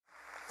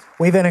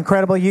We have an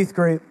incredible youth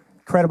group,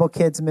 incredible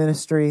kids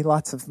ministry,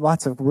 lots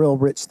of real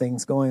rich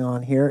things going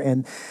on here.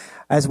 And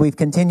as we've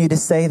continued to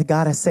say,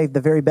 God has saved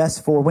the very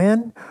best for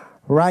when?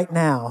 Right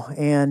now.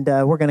 And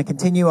we're going to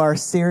continue our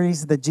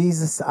series, The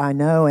Jesus I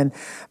Know. And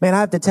man, I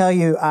have to tell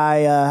you,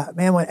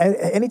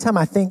 anytime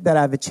I think that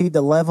I've achieved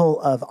a level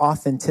of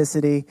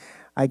authenticity,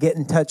 I get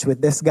in touch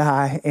with this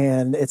guy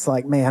and it's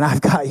like, man, I've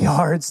got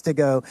yards to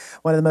go.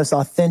 One of the most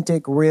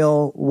authentic,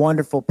 real,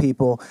 wonderful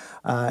people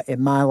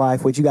in my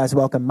life. Would you guys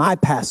welcome my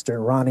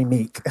pastor, Ronnie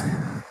Meek?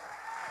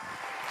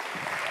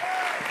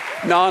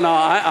 No,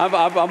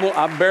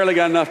 I've barely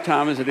got enough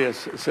time as it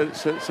is. Sit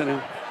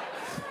down.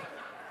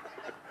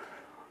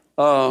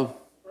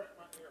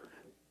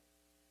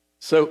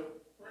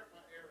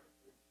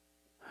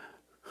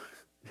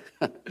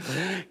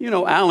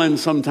 Alan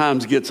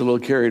sometimes gets a little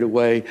carried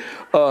away.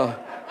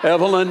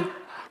 Evelyn,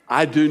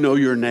 I do know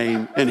your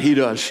name, and he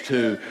does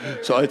too.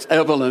 So it's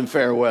Evelyn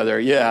Fairweather,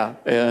 yeah.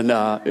 And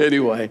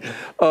anyway,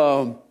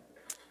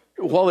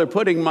 while they're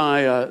putting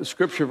my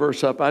scripture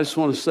verse up, I just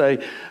want to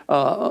say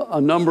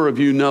a number of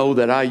you know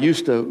that I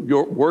used to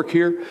work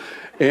here,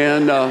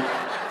 and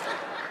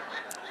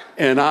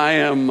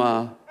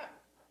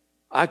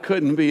I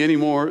couldn't be any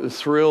more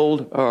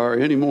thrilled or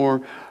any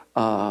more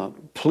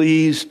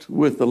pleased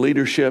with the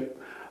leadership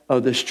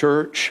of this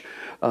church.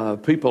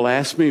 People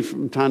ask me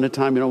from time to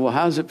time, well,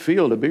 how does it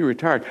feel to be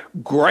retired?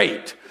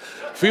 Great.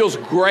 Feels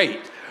great.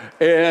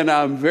 And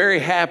I'm very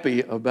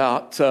happy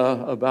about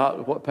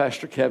what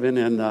Pastor Kevin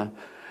and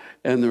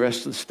the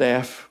rest of the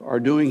staff are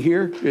doing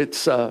here.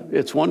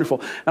 It's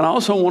wonderful. And I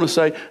also want to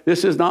say,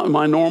 this is not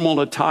my normal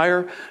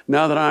attire.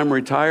 Now that I'm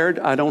retired,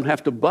 I don't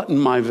have to button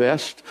my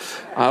vest.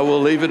 I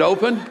will leave it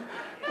open.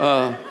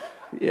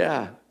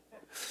 Yeah.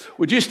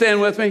 Would you stand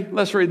with me?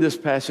 Let's read this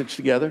passage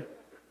together.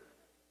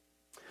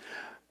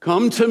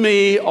 Come to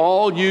me,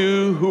 all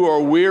you who are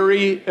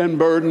weary and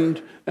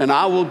burdened, and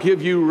I will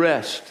give you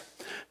rest.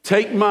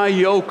 Take my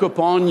yoke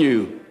upon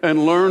you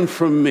and learn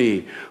from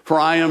me, for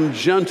I am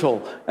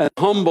gentle and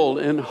humble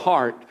in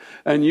heart,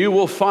 and you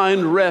will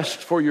find rest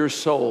for your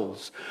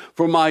souls.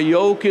 For my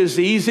yoke is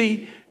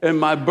easy and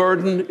my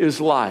burden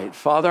is light.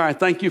 Father, I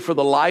thank you for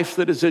the life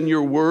that is in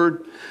your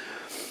word.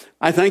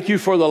 I thank you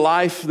for the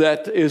life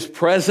that is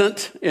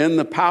present in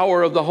the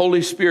power of the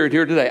Holy Spirit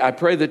here today. I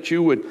pray that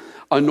you would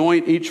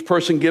anoint each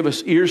person, give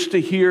us ears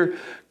to hear,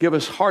 give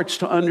us hearts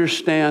to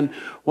understand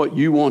what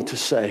you want to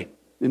say.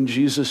 In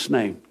Jesus'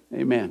 name,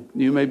 amen.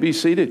 You may be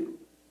seated.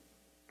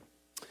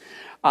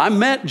 I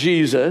met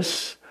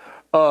Jesus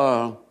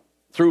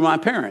through my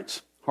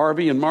parents,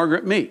 Harvey and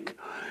Margaret Meek.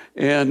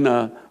 And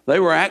they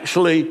were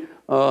actually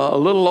a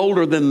little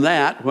older than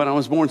that when I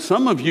was born.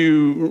 Some of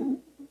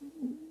you,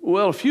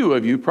 well, a few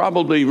of you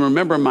probably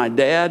remember my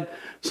dad.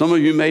 Some of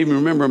you may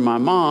remember my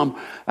mom.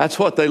 That's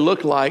what they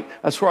look like.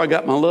 That's where I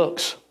got my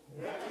looks.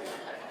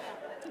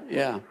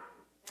 Yeah.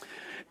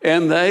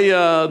 And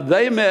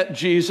they met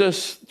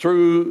Jesus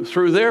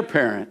through their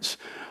parents.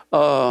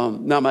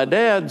 Now, my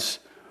dad's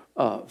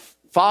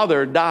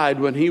father died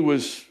when he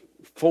was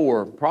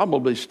 4,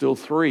 probably still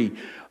 3, in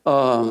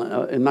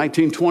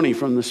 1920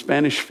 from the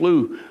Spanish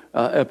flu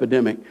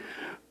epidemic,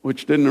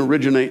 which didn't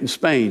originate in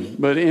Spain.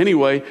 But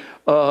anyway,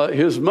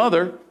 his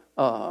mother,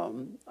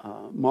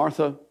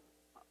 Martha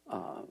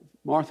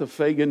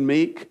Fagan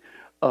Meek,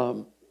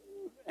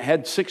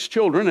 had 6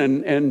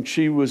 children, and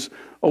she was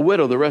a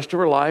widow the rest of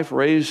her life,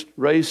 raised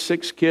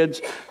 6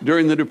 kids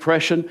during the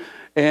Depression,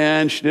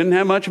 and she didn't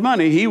have much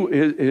money.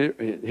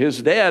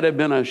 His dad had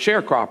been a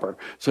sharecropper,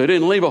 so he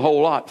didn't leave a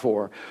whole lot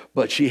for her,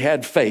 but she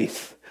had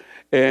faith,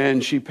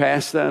 and she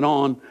passed that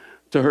on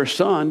to her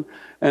son.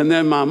 And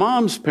then my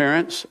mom's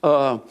parents,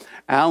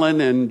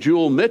 Alan and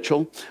Jewel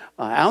Mitchell.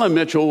 Alan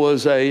Mitchell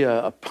was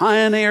a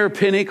pioneer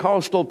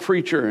Pentecostal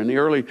preacher in the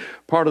early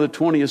part of the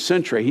 20th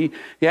century.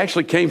 He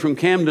actually came from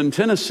Camden,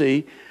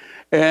 Tennessee,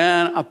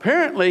 and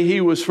apparently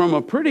he was from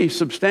a pretty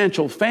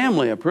substantial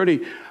family, a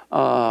pretty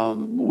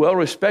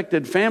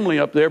well-respected family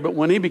up there. But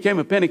when he became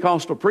a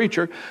Pentecostal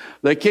preacher,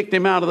 they kicked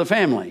him out of the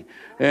family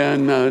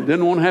and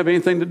didn't want to have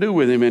anything to do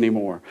with him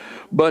anymore.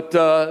 But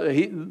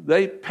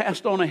they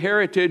passed on a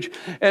heritage.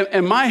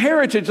 And my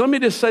heritage, let me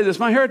just say this,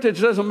 my heritage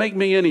doesn't make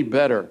me any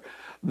better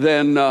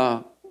than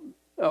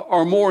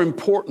or more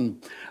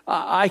important.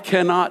 I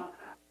cannot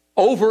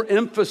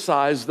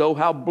overemphasize, though,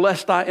 how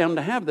blessed I am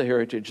to have the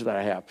heritage that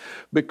I have.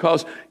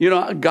 Because,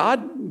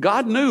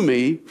 God knew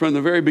me from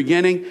the very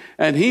beginning,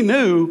 and he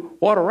knew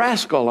what a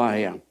rascal I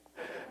am.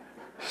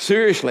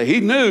 Seriously, he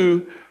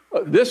knew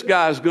this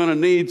guy's going to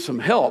need some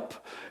help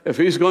if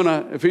he's going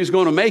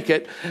to make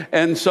it.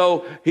 And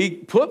so he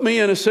put me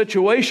in a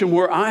situation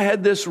where I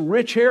had this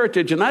rich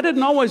heritage, and I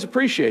didn't always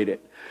appreciate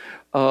it.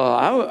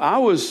 I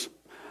was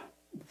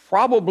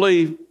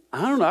probably,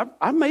 I don't know,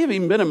 I may have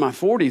even been in my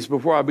 40s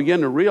before I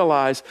began to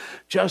realize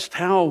just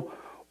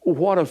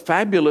what a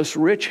fabulous,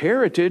 rich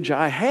heritage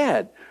I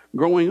had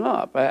growing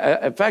up.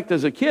 In fact,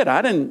 as a kid,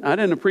 I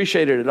didn't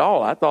appreciate it at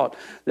all. I thought,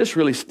 this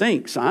really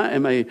stinks. I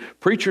am a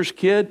preacher's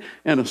kid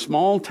in a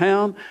small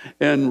town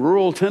in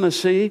rural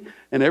Tennessee,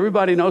 and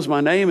everybody knows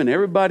my name, and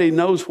everybody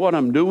knows what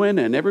I'm doing,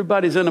 and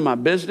everybody's into my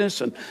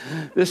business, and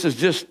this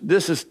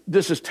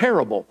is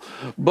terrible.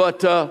 But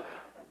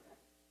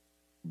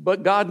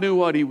God knew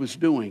what he was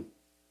doing.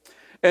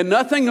 And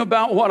nothing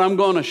about what I'm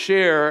going to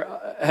share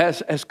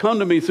has come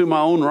to me through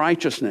my own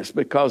righteousness,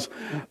 because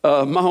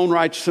my own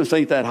righteousness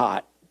ain't that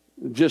hot.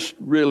 It just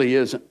really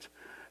isn't.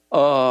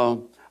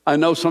 I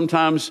know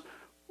sometimes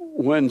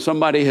when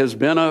somebody has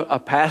been a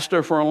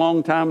pastor for a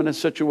long time in a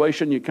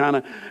situation, you kind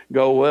of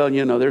go, well,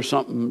 there's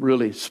something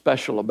really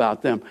special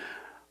about them.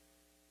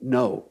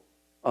 No,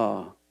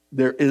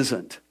 there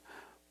isn't.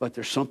 But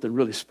there's something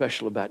really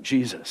special about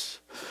Jesus.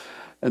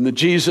 And the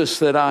Jesus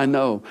that I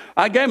know.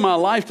 I gave my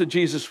life to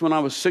Jesus when I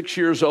was 6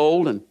 years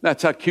old, and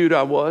that's how cute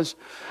I was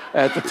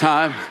at the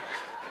time.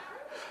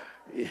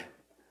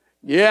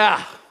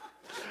 Yeah.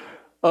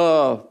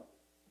 And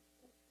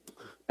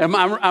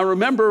I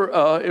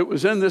remember it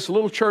was in this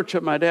little church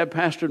that my dad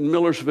pastored in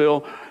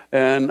Millersville,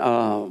 and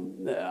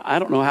I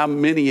don't know how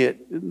many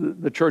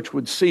the church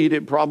would seat.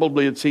 It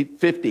probably would seat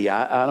 50.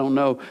 I don't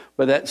know,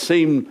 but that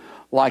seemed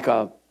like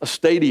a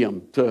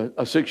stadium to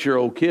a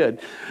 6-year-old kid.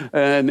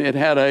 And it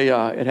had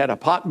a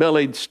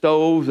pot-bellied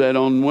stove that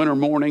on winter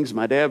mornings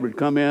my dad would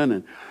come in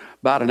and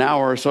about an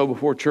hour or so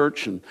before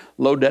church and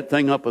load that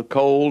thing up with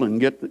coal and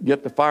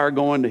get the fire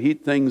going to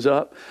heat things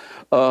up.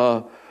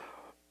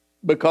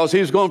 Because he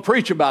was going to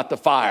preach about the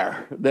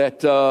fire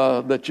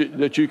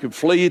that you could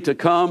flee to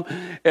come.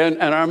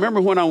 And I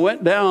remember when I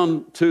went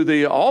down to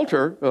the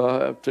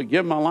altar to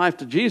give my life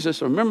to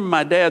Jesus, I remember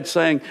my dad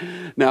saying,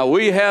 now,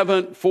 we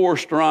haven't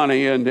forced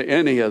Ronnie into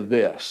any of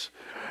this.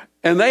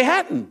 And they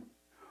hadn't.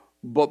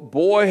 But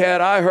boy,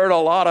 had I heard a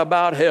lot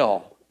about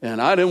hell,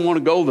 and I didn't want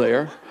to go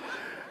there.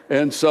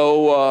 And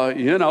so,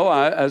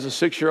 as a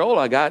 6-year-old,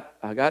 I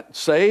got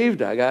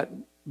saved, I got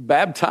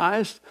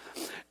baptized,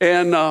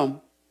 and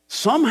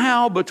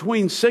somehow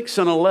between 6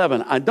 and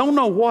 11, I don't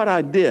know what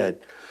I did,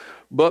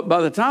 but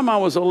by the time I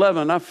was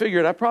 11, I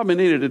figured I probably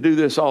needed to do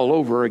this all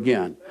over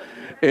again.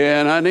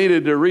 And I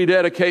needed to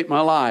rededicate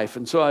my life.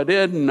 And so I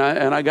did, and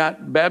I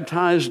got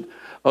baptized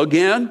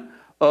again.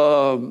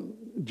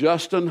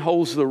 Justin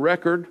holds the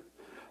record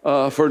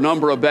for a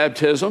number of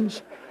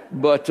baptisms.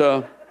 But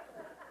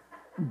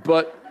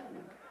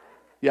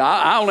yeah,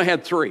 I only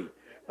had 3.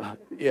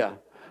 Yeah.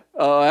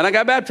 And I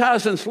got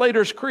baptized in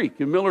Slater's Creek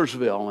in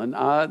Millersville. And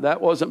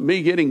that wasn't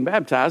me getting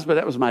baptized, but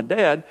that was my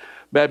dad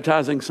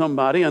baptizing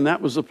somebody. And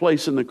that was the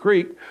place in the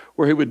creek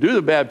where he would do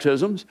the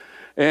baptisms.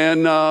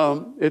 And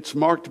it's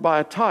marked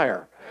by a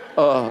tire.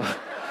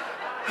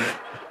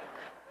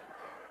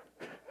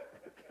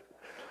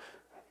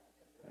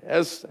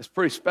 That's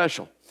pretty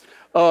special.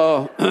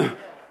 And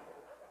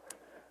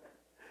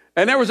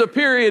there was a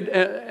period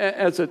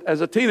as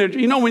a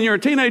teenager. When you're a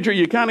teenager,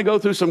 you kind of go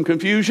through some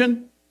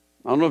confusion.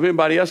 I don't know if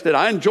anybody else did.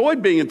 I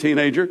enjoyed being a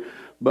teenager,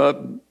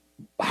 but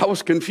I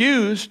was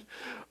confused.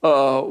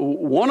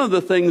 One of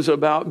the things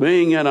about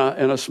being in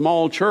a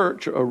small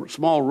church, a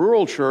small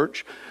rural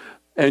church,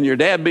 and your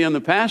dad being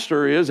the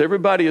pastor is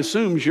everybody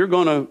assumes you're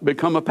going to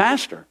become a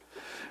pastor.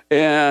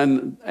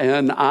 And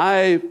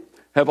I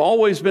have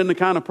always been the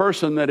kind of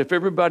person that if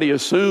everybody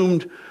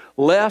assumed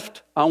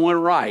left, I went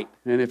right.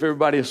 And if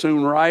everybody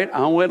assumed right,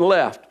 I went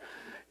left.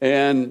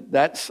 And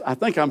I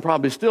think I'm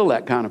probably still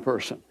that kind of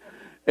person.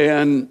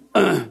 And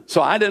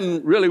so I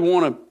didn't really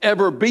want to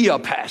ever be a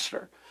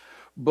pastor.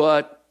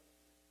 But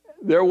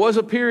there was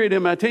a period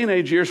in my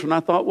teenage years when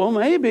I thought, well,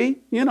 maybe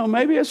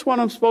it's what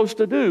I'm supposed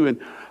to do. And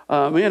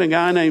me and a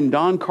guy named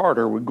Don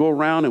Carter would go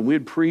around and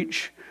we'd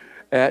preach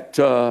at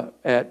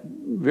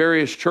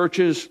various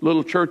churches,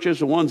 little churches,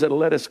 the ones that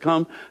let us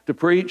come to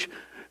preach.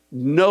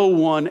 No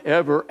one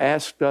ever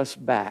asked us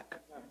back.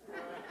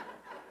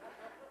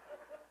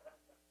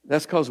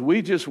 That's because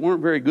we just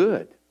weren't very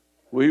good.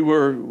 We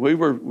were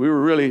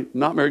really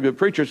not very good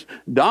preachers.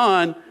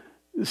 Don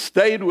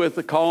stayed with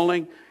the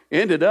calling,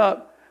 ended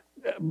up,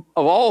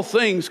 of all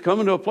things,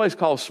 coming to a place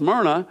called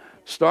Smyrna,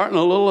 starting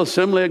a little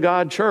Assembly of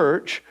God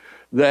church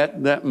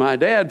that my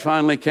dad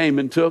finally came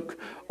and took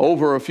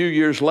over a few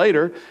years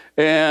later.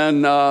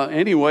 And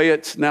anyway,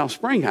 it's now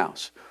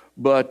Springhouse.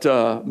 But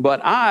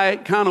I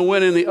kind of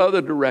went in the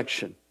other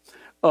direction.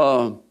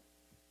 I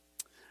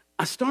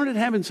started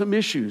having some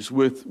issues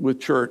with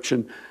church,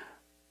 and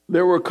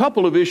there were a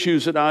couple of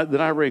issues that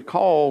I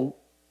recall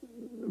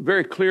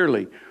very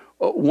clearly.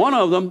 One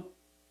of them,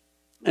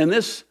 and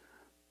this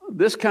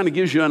kind of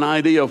gives you an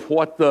idea of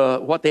what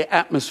the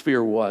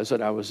atmosphere was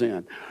that I was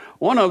in.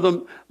 One of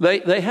them,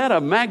 they had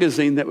a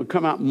magazine that would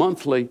come out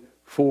monthly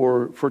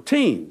for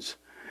teens,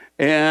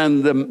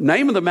 and the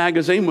name of the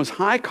magazine was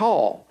High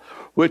Call,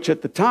 which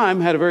at the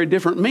time had a very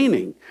different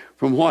meaning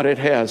from what it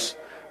has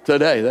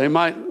today. They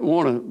might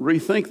want to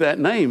rethink that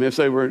name if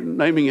they were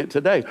naming it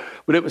today.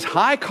 But it was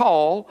High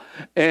Call,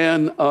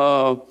 and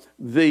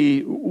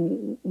the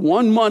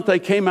 1 month they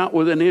came out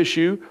with an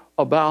issue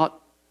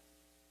about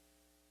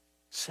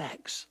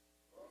sex.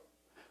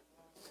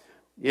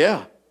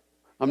 Yeah.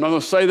 I'm not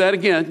going to say that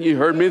again. You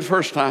heard me the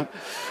first time.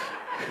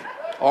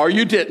 Or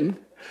you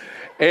didn't.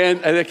 And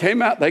they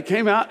came out,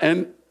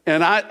 and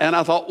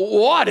I thought,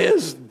 what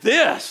is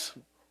this?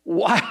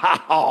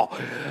 Wow.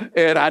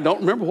 And I don't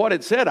remember what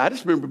it said. I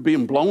just remember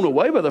being blown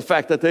away by the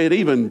fact that they had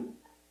even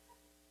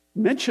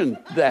mentioned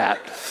that.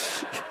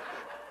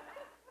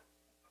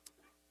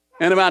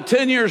 And about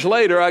 10 years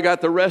later, I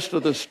got the rest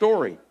of the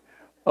story.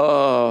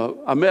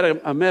 I met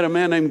a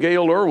man named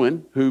Gail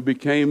Irwin who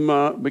became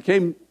a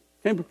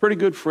pretty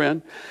good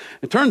friend.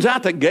 It turns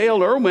out that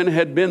Gail Irwin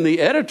had been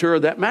the editor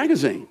of that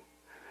magazine,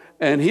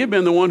 and he had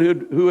been the one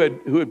who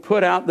had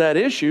put out that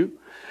issue.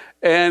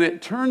 And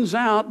it turns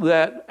out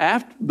that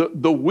after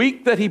the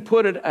week that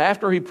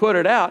after he put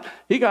it out,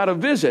 he got a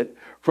visit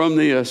from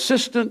the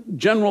Assistant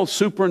General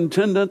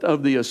Superintendent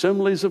of the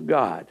Assemblies of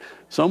God.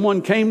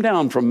 Someone came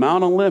down from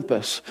Mount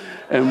Olympus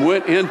and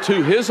went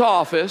into his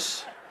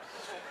office,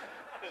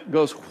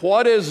 goes,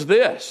 "What is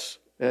this?"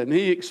 And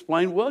he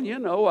explained, "Well,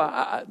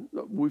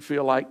 we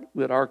feel like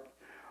that our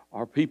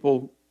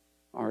people,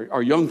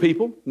 our young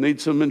people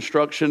need some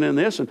instruction in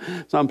this. And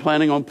so I'm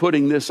planning on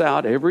putting this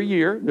out every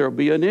year. There'll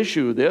be an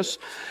issue of this."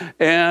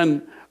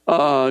 And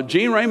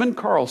Gene Raymond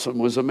Carlson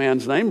was a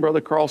man's name.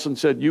 Brother Carlson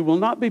said, "You will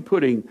not be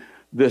putting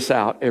this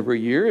out every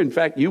year. In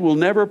fact, you will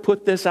never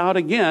put this out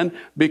again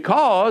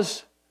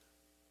because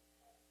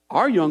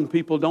our young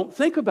people don't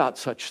think about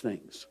such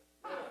things."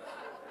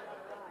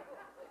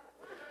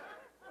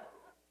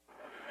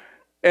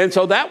 And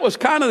so that was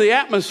kind of the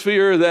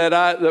atmosphere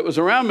that was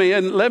around me,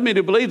 and led me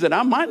to believe that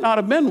I might not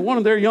have been one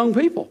of their young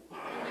people.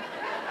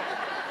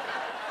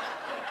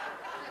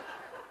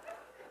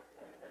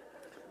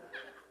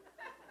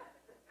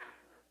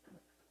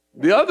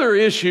 The other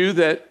issue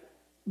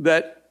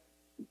that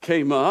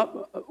came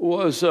up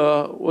was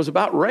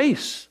about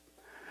race.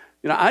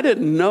 I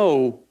didn't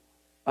know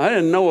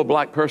a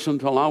black person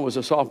until I was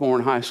a sophomore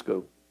in high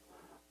school.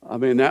 I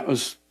mean, that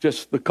was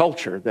just the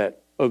culture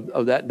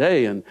of that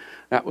day, and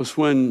that was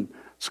when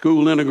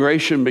school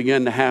integration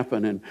began to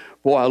happen. And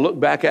boy, I look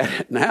back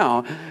at it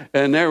now,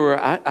 and there were,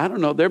 I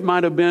don't know, there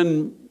might have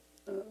been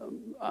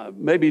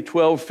maybe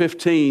 12,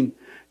 15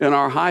 in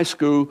our high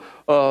school,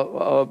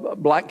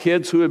 black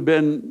kids who had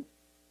been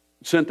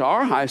sent to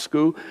our high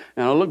school.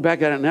 And I look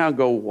back at it now and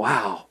go,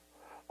 wow,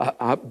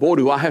 boy,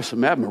 do I have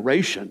some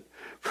admiration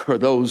for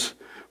those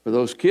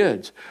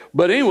kids.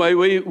 But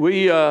anyway,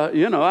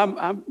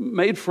 I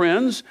made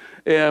friends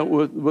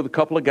with a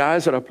couple of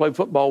guys that I played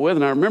football with,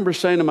 and I remember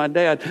saying to my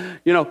dad,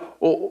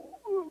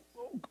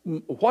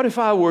 what if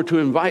I were to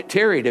invite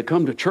Terry to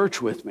come to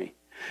church with me?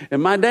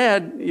 And my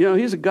dad,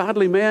 he's a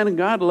godly man and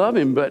God love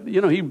him, but,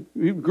 he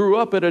grew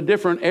up at a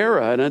different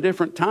era and a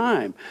different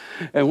time.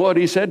 And what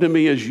he said to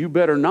me is, "You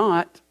better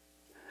not."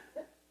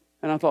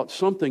 And I thought,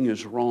 something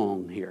is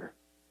wrong here.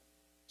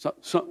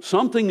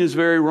 Something is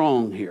very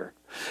wrong here.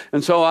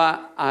 And so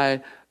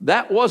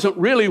that wasn't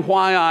really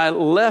why I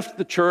left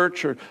the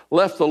church or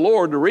left the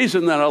Lord. The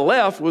reason that I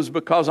left was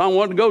because I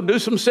wanted to go do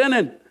some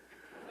sinning.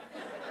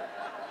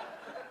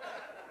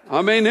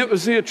 I mean, it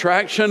was the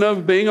attraction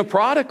of being a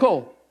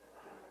prodigal.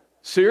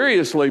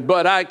 Seriously,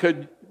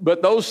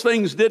 but those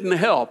things didn't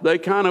help. They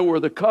kind of were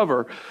the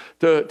cover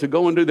to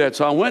go and do that.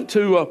 So I went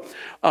to,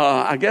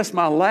 I guess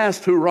my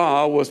last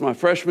hurrah was my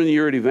freshman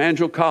year at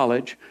Evangel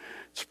College,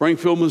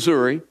 Springfield,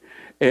 Missouri.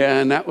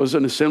 And that was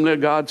an Assembly of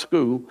God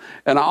school.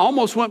 And I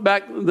almost went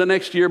back the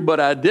next year,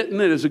 but I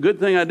didn't. It is a good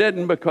thing I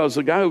didn't, because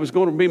the guy who was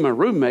going to be my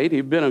roommate,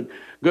 he'd been a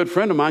good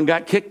friend of mine,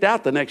 got kicked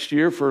out the next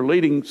year for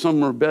leading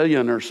some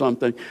rebellion or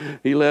something.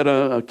 He led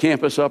a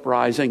campus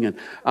uprising, and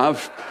I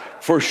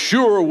for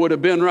sure would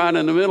have been right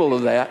in the middle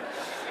of that.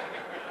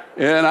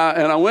 And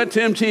I went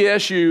to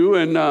MTSU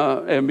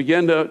and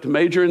began to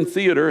major in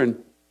theater.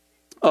 And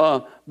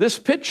this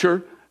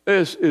picture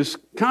is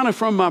kind of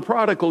from my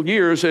prodigal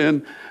years.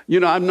 And,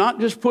 I'm not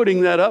just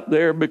putting that up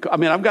there because,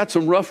 I've got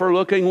some rougher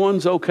looking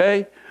ones,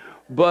 okay?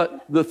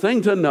 But the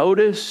thing to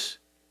notice,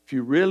 if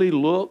you really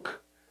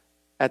look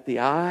at the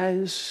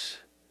eyes,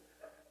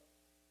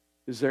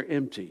 is they're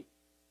empty.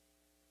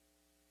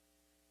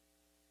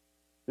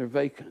 They're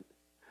vacant.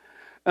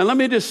 And let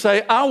me just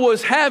say, I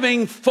was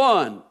having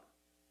fun,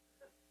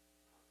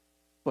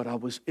 but I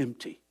was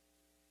empty.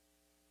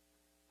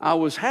 I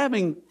was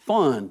having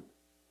fun,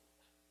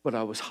 but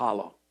I was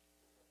hollow.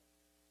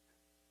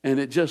 And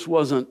it just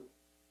wasn't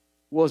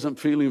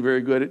feeling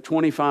very good. At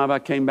 25, I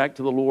came back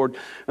to the Lord.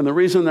 And the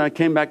reason that I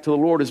came back to the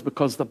Lord is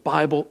because the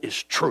Bible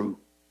is true.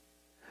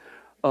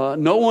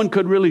 No one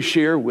could really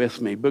share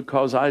with me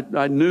because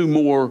I knew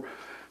more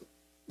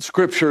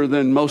Scripture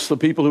than most of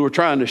the people who were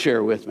trying to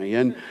share with me.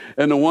 And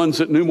the ones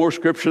that knew more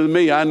Scripture than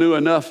me, I knew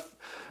enough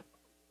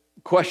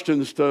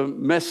questions to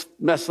mess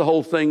the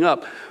whole thing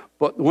up.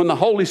 But when the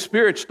Holy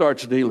Spirit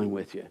starts dealing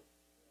with you,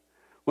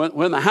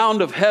 when the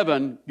hound of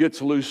heaven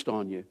gets loosed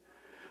on you,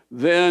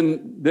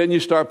 then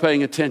you start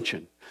paying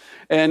attention.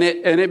 And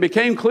it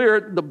became clear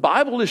the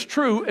Bible is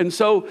true. And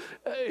so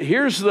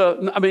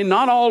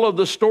not all of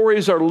the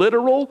stories are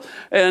literal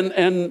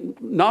and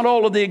not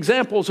all of the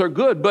examples are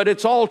good, but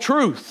it's all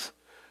truth.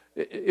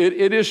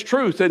 It is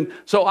truth. And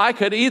so I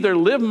could either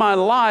live my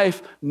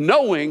life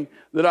knowing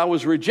that I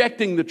was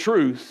rejecting the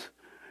truth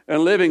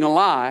and living a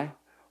lie,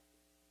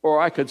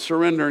 or I could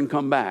surrender and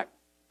come back.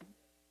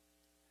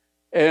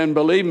 And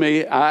believe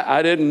me,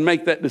 I didn't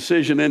make that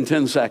decision in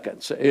 10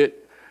 seconds.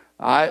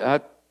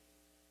 But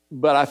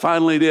I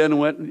finally did and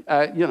went,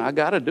 I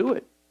got to do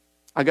it.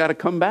 I got to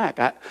come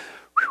back.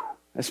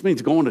 This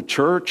means going to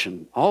church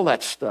and all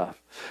that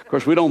stuff. Of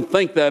course, we don't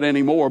think that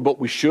anymore, but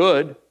we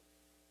should.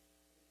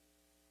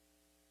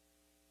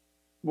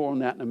 More on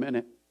that in a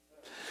minute.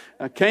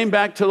 I came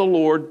back to the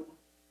Lord,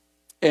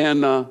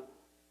 and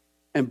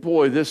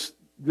boy, this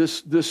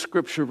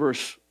scripture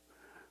verse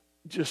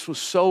just was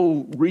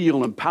so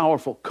real and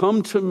powerful.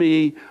 Come to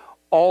me,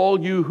 all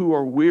you who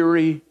are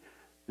weary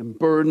and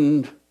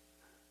burdened,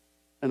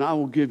 and I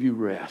will give you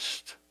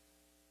rest.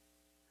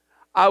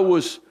 I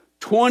was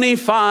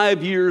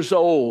 25 years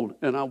old,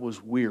 and I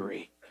was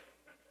weary.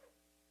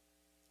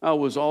 I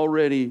was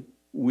already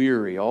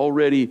weary,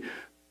 already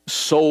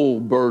soul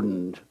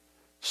burdened,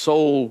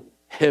 soul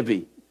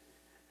heavy.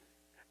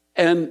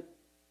 And,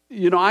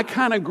 I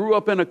kind of grew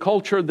up in a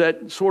culture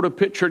that sort of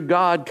pictured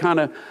God kind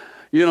of,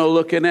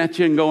 looking at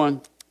you and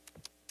going,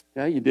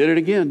 yeah, you did it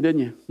again,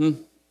 didn't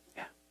you?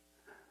 Yeah.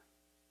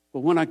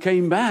 But when I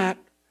came back,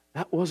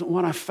 that wasn't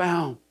what I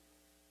found.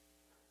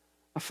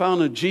 I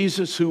found a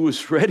Jesus who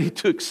was ready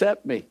to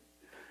accept me.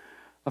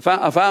 I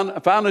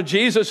found a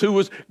Jesus who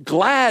was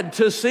glad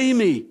to see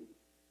me.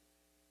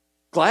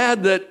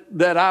 Glad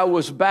that I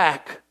was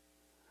back.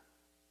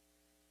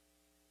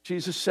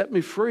 Jesus set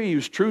me free. He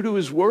was true to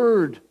his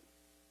word.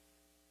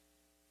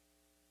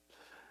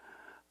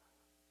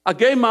 I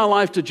gave my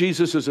life to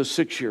Jesus as a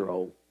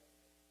 6-year-old.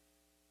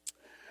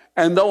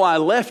 And though I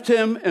left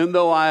him, and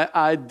though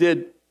I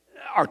did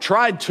or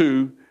tried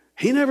to,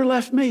 he never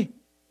left me.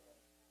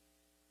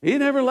 He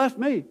never left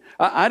me.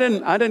 I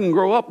didn't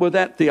grow up with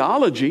that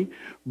theology,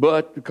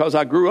 but because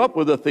I grew up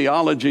with a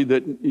theology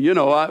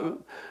that,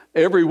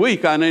 every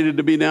week I needed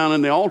to be down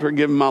in the altar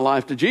giving my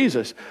life to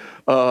Jesus.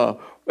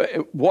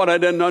 What I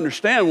didn't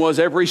understand was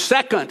every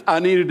second I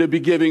needed to be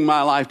giving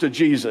my life to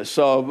Jesus.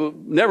 So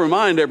never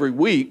mind every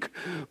week.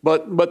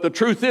 But the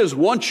truth is,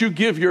 once you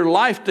give your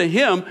life to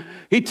him,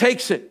 he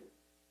takes it.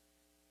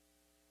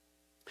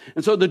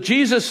 And so the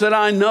Jesus that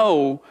I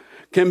know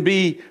can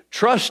be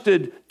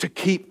trusted to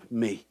keep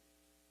me.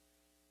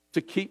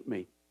 To keep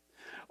me.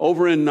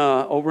 Over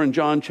in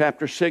John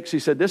chapter 6, he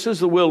said, this is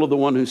the will of the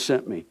one who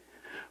sent me,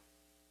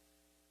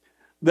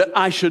 that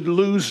I should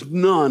lose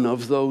none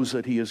of those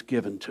that he has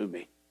given to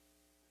me,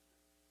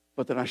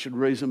 but that I should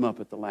raise them up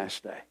at the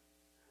last day.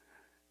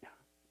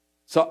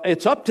 So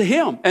it's up to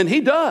him, and he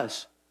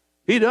does.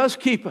 He does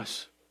keep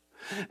us.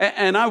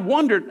 And I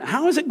wondered,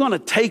 how is it going to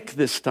take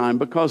this time?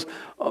 Because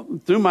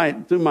through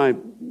my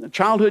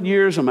childhood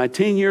years and my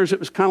teen years, it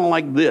was kind of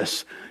like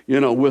this,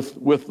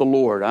 with the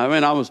Lord. I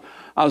mean, I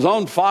was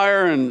on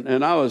fire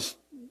and I was,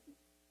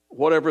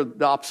 whatever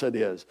the opposite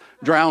is,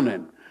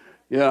 drowning.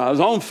 I was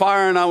on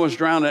fire and I was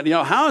drowning.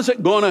 How is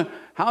it going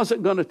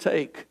to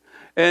take?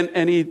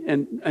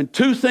 And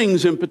two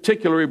things in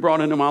particular he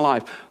brought into my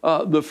life.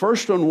 The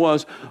first one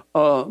was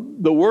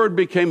the word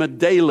became a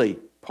daily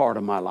part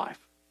of my life.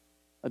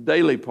 A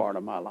daily part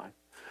of my life.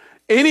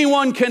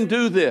 Anyone can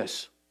do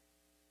this.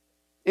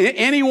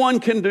 Anyone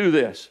can do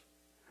this.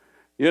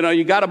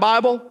 You got a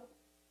Bible?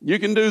 You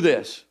can do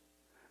this.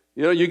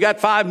 You got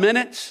 5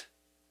 minutes?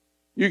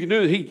 You can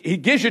do it. He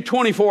gives you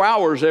 24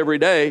 hours every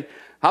day.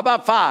 How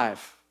about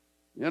 5?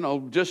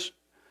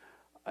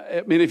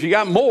 If you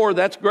got more,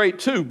 that's great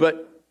too.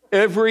 But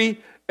every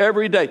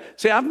day.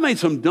 See, I've made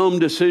some dumb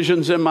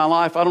decisions in my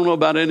life. I don't know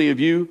about any of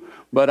you,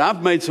 but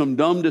I've made some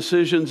dumb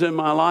decisions in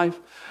my life.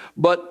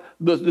 But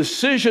the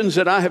decisions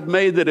that I have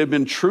made that have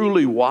been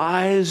truly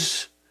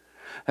wise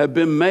have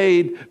been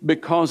made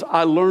because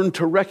I learned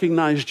to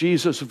recognize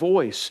Jesus'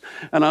 voice.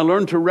 And I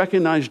learned to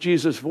recognize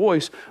Jesus'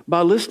 voice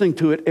by listening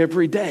to it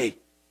every day.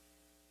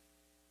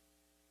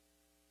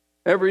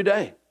 Every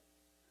day.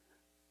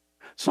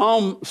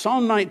 Psalm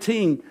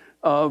 19,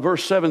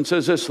 verse 7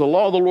 says this, the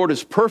law of the Lord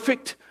is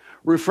perfect,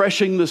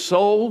 refreshing the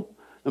soul.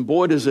 And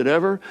boy, does it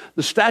ever.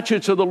 The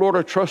statutes of the Lord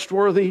are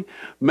trustworthy,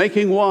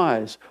 making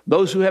wise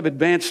those who have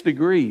advanced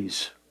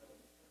degrees.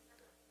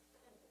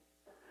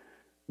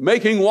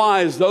 Making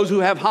wise those who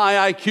have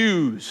high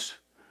IQs.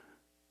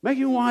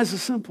 Making wise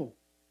is simple.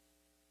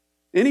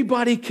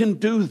 Anybody can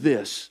do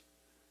this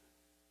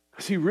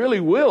because he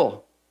really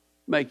will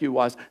make you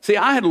wise. See,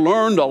 I had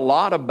learned a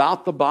lot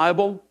about the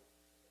Bible.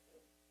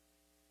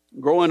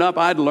 Growing up,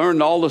 I'd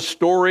learned all the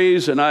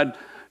stories, and I'd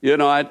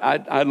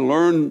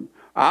learned.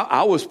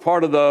 I was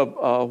part of the,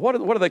 what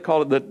do they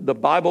call it, the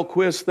Bible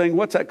quiz thing?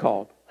 What's that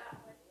called?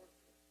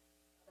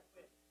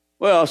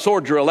 Well,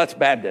 sword drill, that's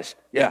Baptist.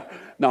 Yeah.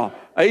 No,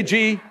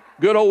 AG,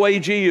 good old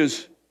AG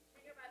is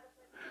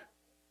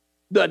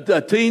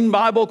the teen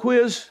Bible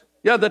quiz.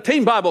 Yeah, the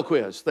teen Bible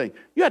quiz thing.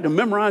 You had to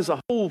memorize the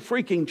whole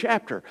freaking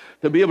chapter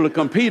to be able to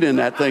compete in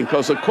that thing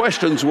because the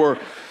questions were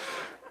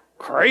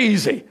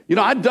crazy. You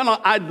know,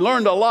 I'd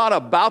learned a lot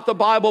about the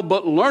Bible,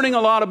 but learning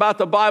a lot about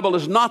the Bible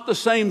is not the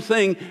same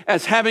thing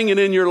as having it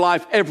in your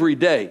life every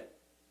day.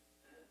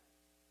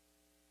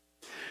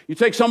 You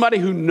take somebody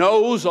who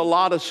knows a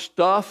lot of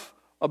stuff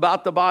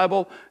about the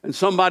Bible and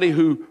somebody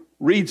who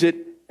reads it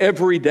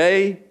every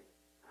day,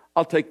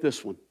 I'll take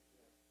this one.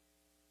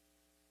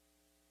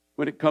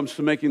 When it comes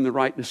to making the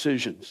right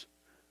decisions,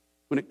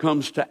 when it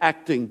comes to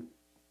acting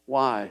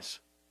wise.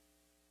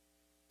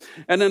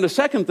 And then the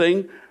second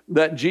thing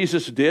that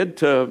Jesus did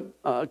to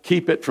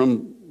keep it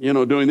from,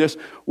 doing this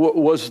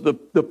was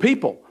the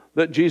people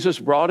that Jesus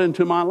brought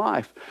into my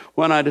life.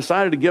 When I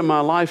decided to give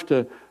my life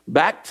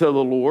back to the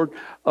Lord,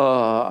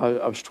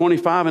 I was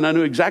 25 and I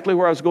knew exactly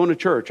where I was going to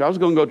church. I was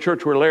going to go to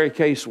church where Larry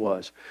Case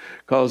was,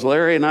 because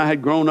Larry and I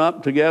had grown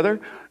up together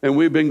and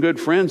we've been good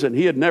friends, and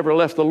he had never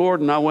left the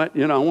Lord, and I went,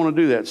 I want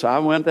to do that. So I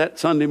went that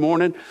Sunday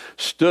morning,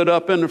 stood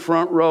up in the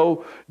front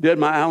row, did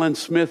my Alan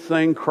Smith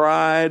thing,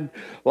 cried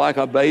like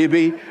a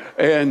baby,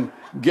 and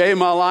gave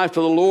my life to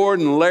the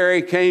Lord. And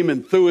Larry came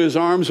and threw his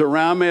arms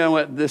around me. I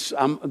went, this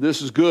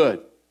is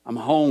good. I'm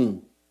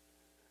home.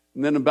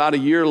 And then about a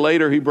year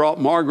later, he brought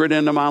Margaret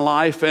into my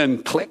life,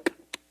 and click,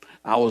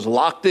 I was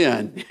locked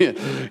in.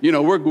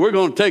 We're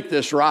going to take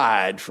this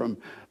ride from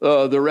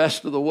the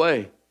rest of the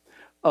way.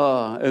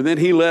 And then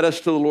he led us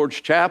to the Lord's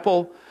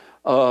Chapel.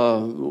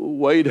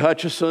 Wade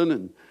Hutchison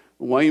and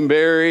Wayne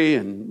Berry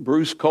and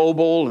Bruce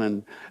Coble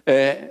and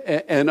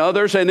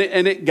others. And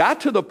it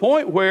got to the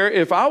point where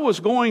if I was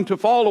going to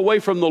fall away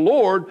from the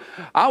Lord,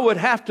 I would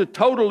have to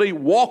totally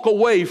walk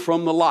away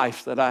from the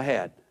life that I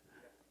had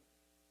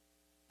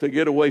to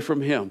get away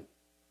from Him.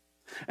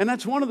 And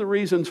that's one of the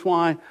reasons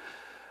why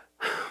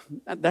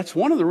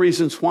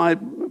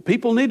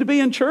people need to be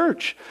in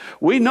church.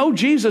 We know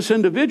Jesus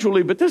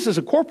individually, but this is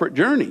a corporate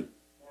journey.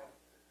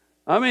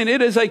 I mean,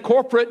 it is a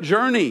corporate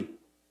journey.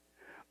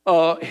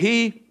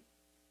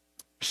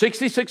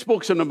 66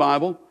 books in the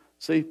Bible.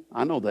 See,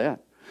 I know that.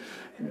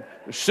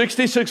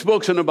 66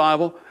 books in the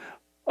Bible.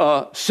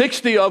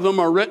 60 of them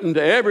are written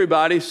to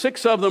everybody.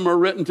 6 of them are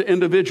written to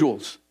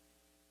individuals.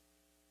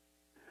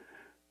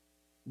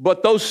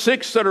 But those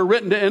 6 that are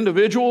written to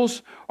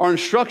individuals are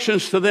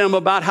instructions to them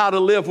about how to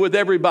live with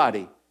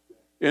everybody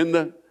in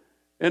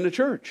the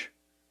church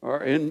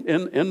or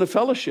in the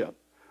fellowship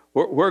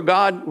where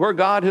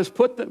God has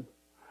put them.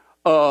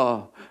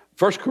 1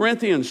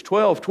 Corinthians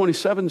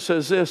 12:27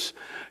 says this: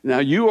 now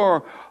you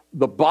are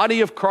the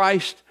body of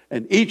Christ,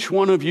 and each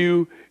one of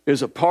you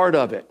is a part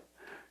of it.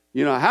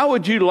 How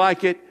would you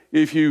like it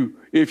if you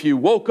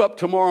woke up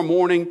tomorrow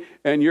morning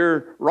and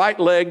your right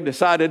leg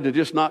decided to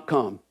just not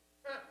come?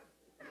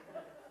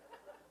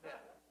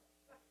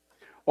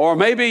 Or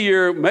maybe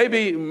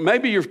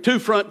your 2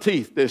 front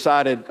teeth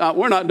decided,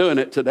 we're not doing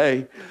it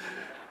today.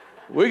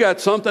 We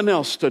got something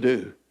else to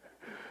do.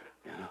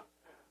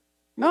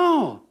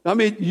 No, I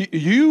mean,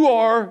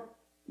 you're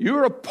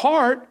a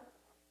part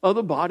of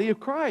the body of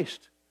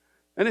Christ.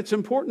 And it's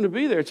important to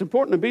be there. It's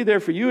important to be there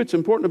for you. It's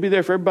important to be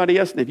there for everybody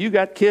else. And if you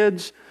got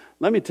kids,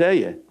 let me tell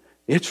you,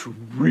 it's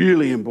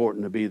really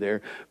important to be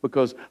there,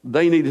 because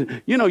they need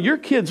to, your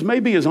kids may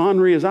be as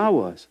ornery as I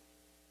was.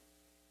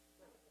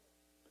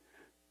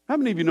 How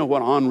many of you know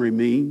what ornery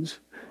means?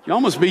 You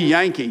almost be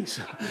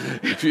Yankees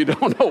if you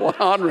don't know what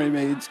ornery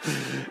means.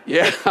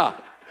 Yeah.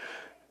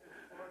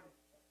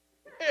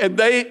 And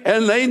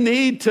they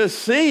need to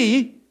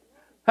see,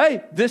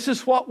 hey, this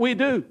is what we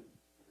do.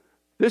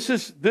 This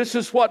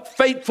is what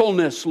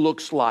faithfulness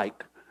looks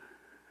like.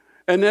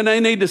 And then they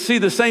need to see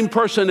the same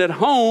person at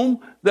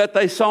home that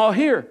they saw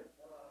here.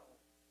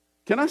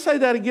 Can I say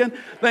that again?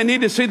 They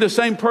need to see the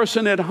same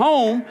person at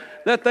home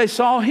that they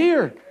saw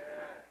here.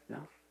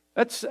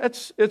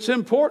 It's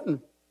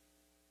important.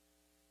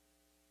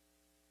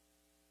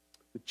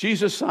 But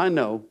Jesus, I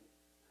know,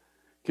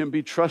 can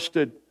be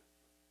trusted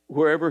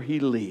wherever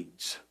He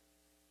leads.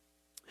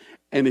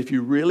 And if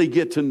you really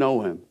get to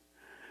know Him,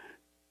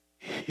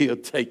 He'll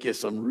take you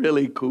some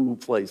really cool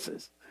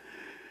places.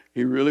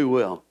 He really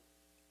will.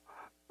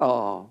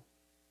 A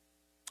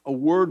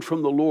word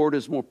from the Lord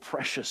is more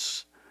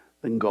precious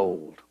than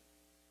gold.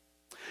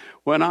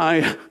 When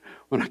I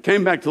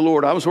came back to the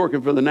Lord, I was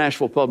working for the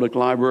Nashville Public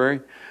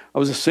Library. I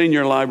was a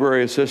senior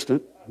library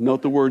assistant.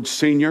 Note the word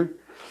senior.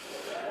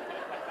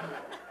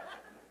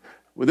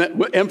 With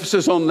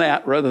emphasis on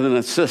that rather than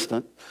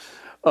assistant.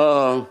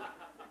 And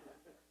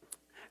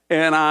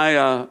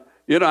I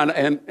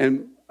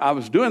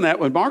was doing that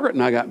when Margaret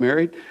and I got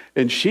married,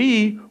 and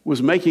she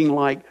was making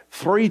like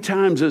 3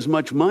 times as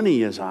much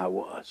money as I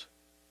was.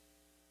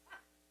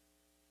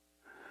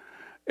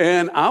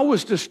 And I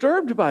was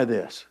disturbed by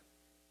this.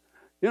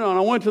 And I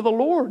went to the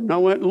Lord, and I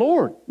went,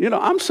 Lord,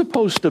 I'm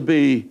supposed to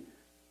be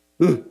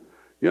doing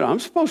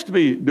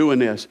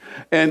this.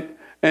 And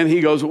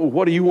He goes, well,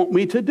 what do you want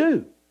me to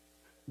do?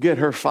 Get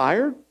her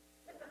fired?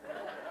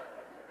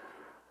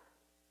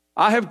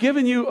 I have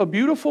given you a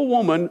beautiful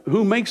woman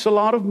who makes a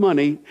lot of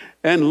money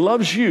and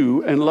loves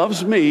you and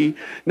loves me.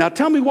 Now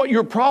tell me what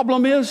your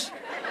problem is.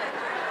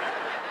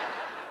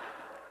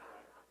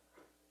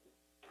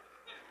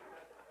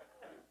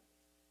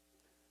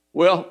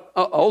 Well,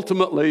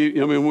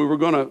 ultimately, I mean,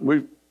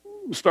 we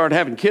started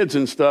having kids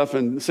and stuff,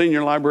 and the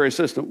senior library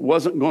assistant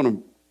wasn't going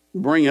to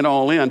bring it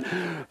all in.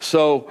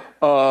 So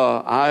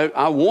I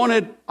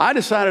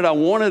decided I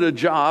wanted a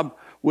job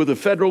with the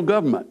federal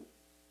government.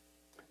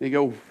 You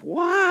go,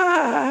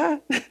 why?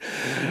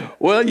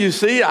 Well, you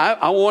see,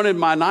 I wanted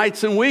my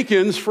nights and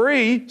weekends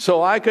free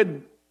so I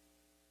could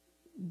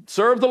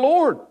serve the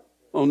Lord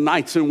on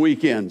nights and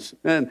weekends.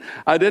 And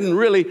I didn't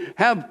really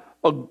have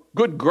a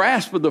good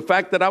grasp of the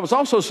fact that I was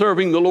also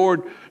serving the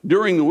Lord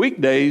during the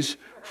weekdays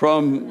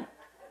from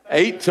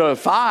 8 to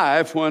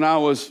 5 when I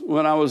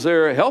was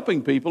there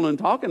helping people and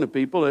talking to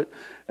people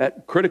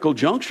at critical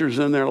junctures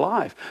in their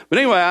life. But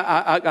anyway,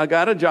 I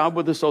got a job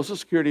with the Social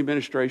Security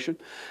Administration,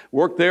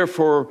 worked there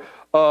for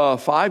 4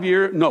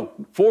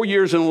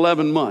 years and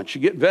 11 months. You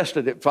get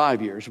vested at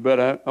 5 years,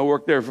 but I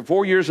worked there for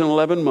 4 years and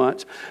 11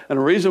 months. And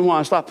the reason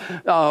why I stopped,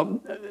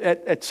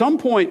 at some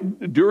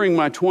point during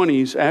my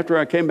 20s, after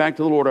I came back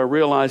to the Lord, I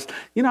realized,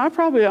 I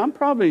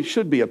probably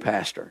should be a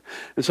pastor.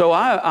 And so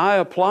I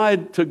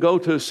applied to go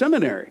to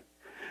seminary,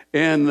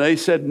 and they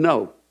said,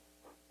 no,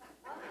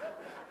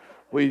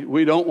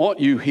 we don't want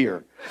you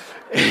here.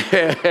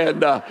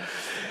 And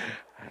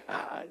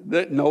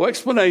no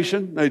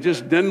explanation. They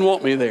just didn't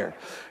want me there.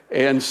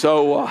 And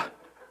so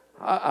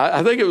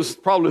I think it was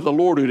probably the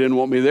Lord who didn't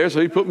want me there, so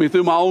he put me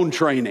through my own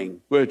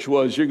training, which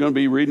was you're going to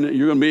be reading it,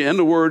 you're going to be in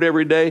the Word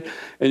every day,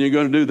 and you're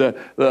going to do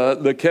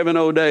the Kevin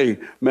O'Day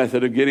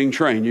method of getting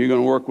trained. You're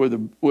going to work with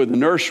the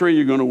nursery,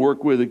 you're going to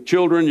work with the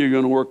children, you're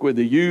going to work with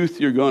the youth,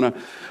 you're going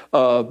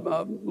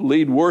to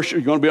lead worship,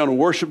 you're going to be on a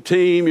worship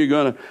team, you're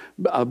going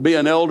to be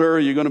an elder,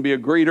 you're going to be a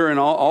greeter, and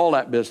all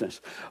that business.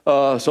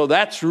 So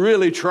that's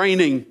really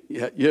training,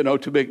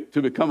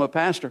 to become a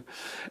pastor.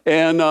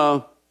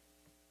 And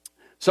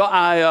so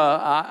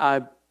I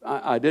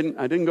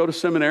didn't go to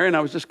seminary, and I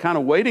was just kind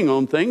of waiting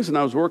on things, and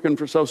I was working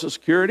for Social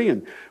Security,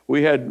 and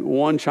we had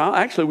one child.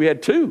 Actually, we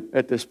had two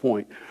at this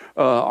point.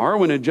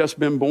 Arwen had just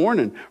been born,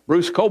 and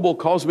Bruce Coble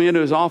calls me into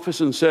his office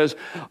and says,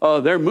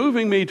 they're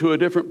moving me to a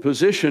different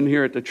position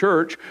here at the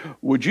church.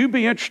 Would you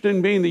be interested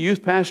in being the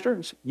youth pastor?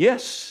 I said,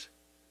 yes.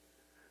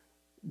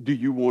 Do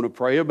you want to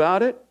pray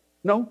about it?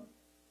 No.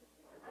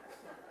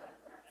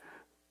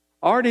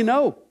 I already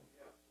know.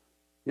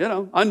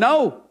 I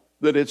know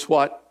that it's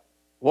what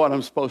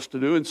I'm supposed to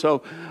do. And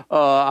so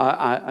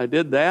I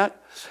did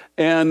that.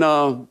 And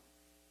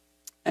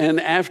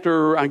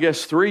after, I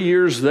guess, 3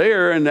 years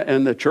there,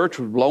 and the church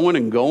was blowing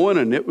and going,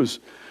 and it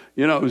was,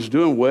 it was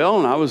doing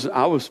well.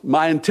 And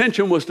my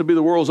intention was to be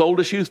the world's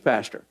oldest youth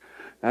pastor.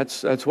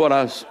 That's what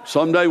I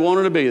someday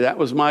wanted to be. That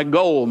was my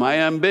goal, my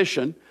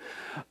ambition.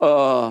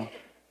 But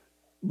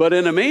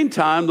in the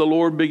meantime, the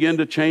Lord began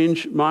to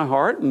change my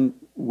heart, and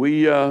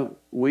we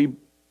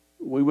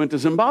went to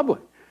Zimbabwe.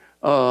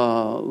 A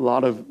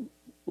lot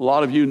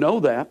of you know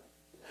that.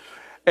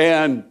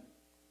 And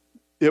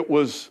it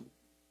was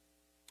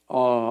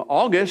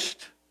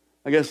August,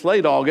 I guess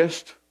late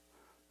August.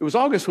 It was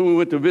August when we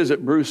went to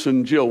visit Bruce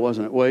and Jill,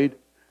 wasn't it, Wade?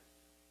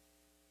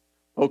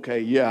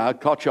 Okay, yeah, I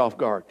caught you off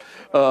guard.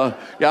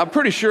 I'm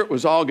pretty sure it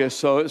was August,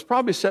 so it's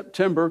probably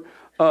September.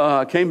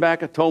 I came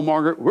back, I told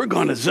Margaret, we're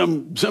going to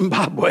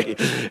Zimbabwe.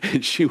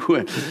 And she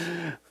went,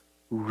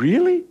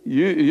 really?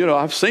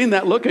 I've seen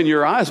that look in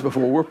your eyes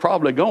before. We're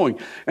probably going.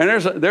 And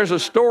there's a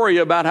story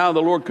about how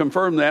the Lord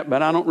confirmed that,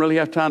 but I don't really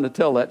have time to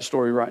tell that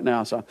story right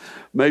now. So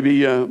maybe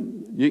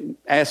you can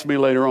ask me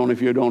later on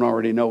if you don't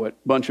already know it.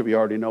 A bunch of you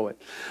already know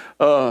it.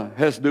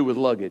 Has to do with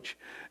luggage.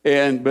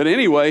 But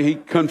anyway, he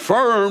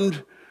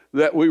confirmed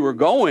that we were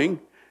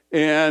going.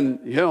 And,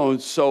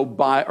 so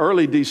by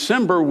early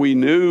December, we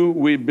knew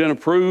we'd been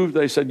approved.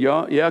 They said,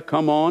 yeah,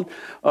 come on.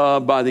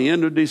 By the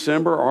end of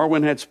December,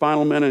 Arwen had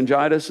spinal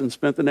meningitis and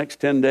spent the next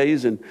 10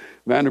 days in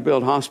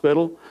Vanderbilt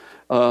Hospital.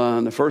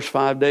 In the first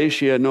 5 days,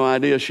 she had no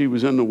idea she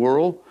was in the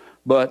world.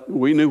 But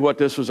we knew what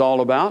this was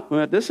all about.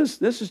 This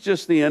is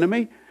just the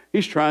enemy.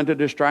 He's trying to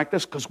distract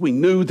us because we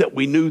knew that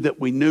we knew that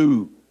we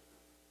knew.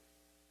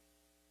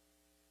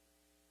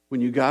 When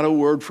you got a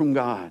word from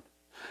God.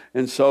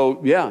 And so,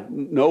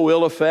 no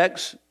ill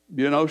effects.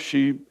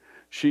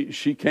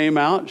 She came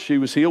out. She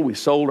was healed. We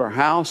sold our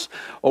house.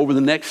 Over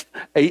the next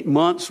 8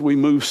 months, we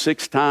moved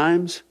 6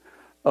 times.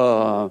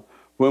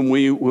 When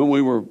we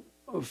were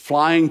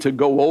flying to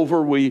go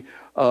over,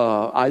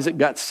 Isaac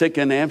got sick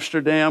in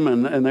Amsterdam,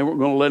 and they weren't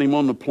going to let him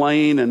on the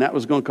plane, and that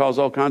was going to cause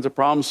all kinds of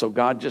problems. So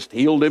God just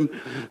healed him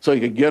so he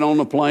could get on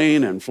the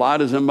plane and fly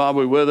to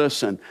Zimbabwe with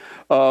us. And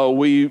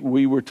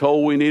we were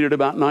told we needed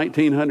about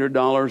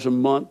 $1,900 a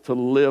month to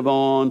live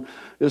on.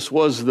 This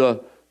was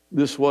the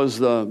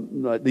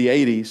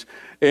 80s,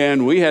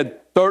 and we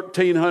had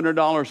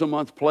 $1,300 a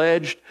month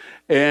pledged,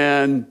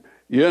 and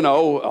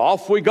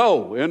off we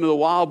go into the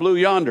wild blue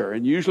yonder.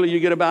 And usually you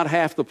get about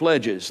half the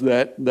pledges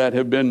that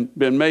have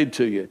been made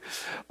to you.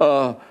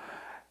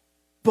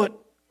 But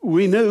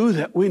we knew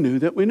that we knew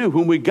that we knew.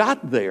 When we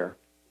got there,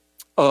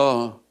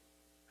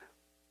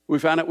 we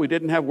found out we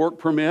didn't have work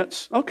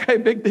permits. Okay,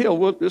 big deal.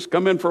 We'll just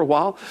come in for a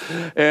while.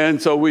 And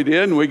so we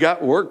did, and we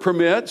got work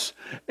permits.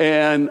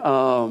 And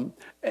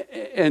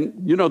And,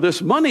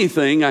 this money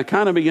thing, I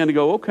kind of began to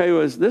go, okay,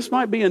 this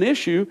might be an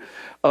issue.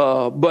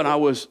 But I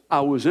was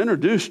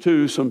introduced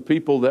to some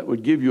people that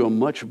would give you a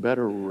much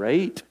better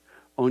rate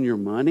on your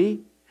money.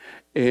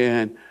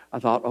 And I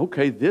thought,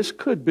 okay, this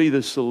could be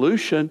the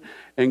solution.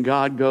 And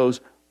God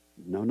goes,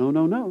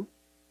 no.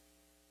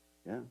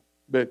 Yeah,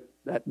 but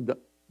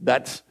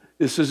this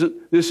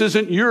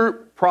isn't your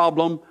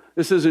problem.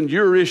 This isn't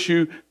your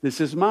issue. This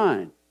is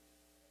mine.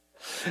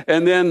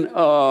 And then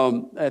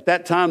at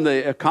that time,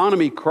 the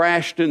economy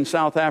crashed in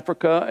South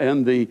Africa,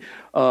 and the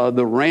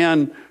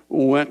rand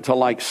went to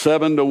like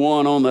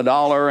 7-1 on the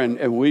dollar,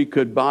 and we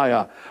could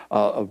buy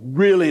a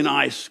really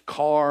nice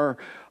car,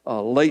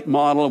 late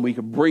model, and we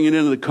could bring it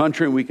into the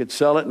country and we could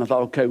sell it. And I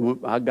thought, okay,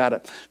 I got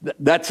it.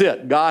 That's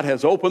it. God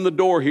has opened the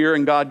door here,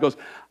 and God goes,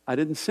 I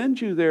didn't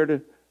send you there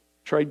to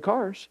trade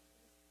cars.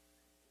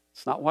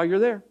 It's not why you're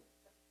there.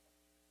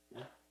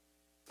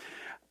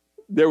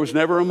 There was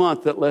never a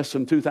month that less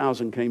than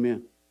 2,000 came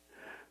in.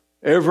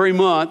 Every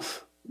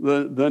month,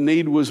 the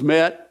need was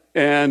met.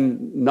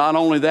 And not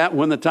only that,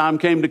 when the time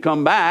came to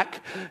come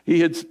back,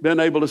 he had been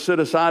able to set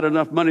aside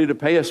enough money to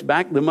pay us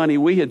back the money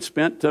we had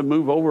spent to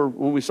move over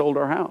when we sold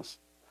our house.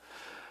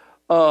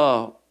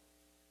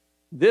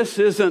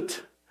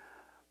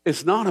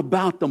 It's not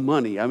about the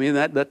money. I mean,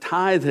 the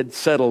tithe had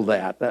settled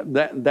that.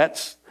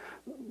 That's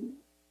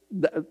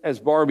as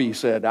Barbie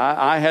said,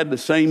 I had the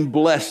same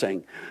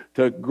blessing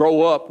to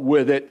grow up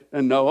with it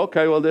and know,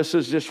 okay, well, this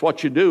is just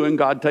what you do and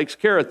God takes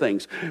care of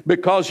things.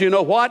 Because you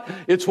know what?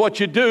 It's what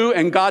you do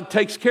and God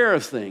takes care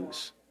of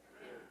things.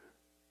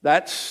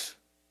 That's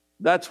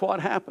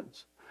what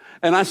happens.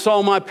 And I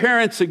saw my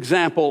parents'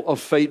 example of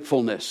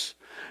faithfulness.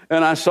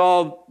 And I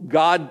saw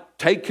God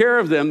take care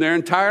of them their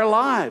entire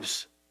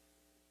lives.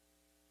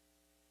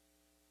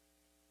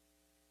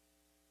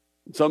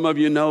 Some of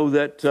you know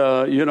that,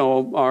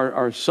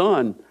 our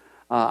son,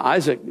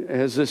 Isaac,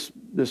 has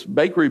this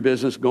bakery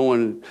business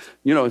going.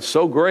 It's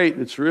so great.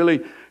 It's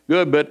really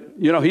good. But,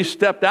 he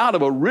stepped out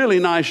of a really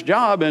nice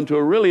job into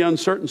a really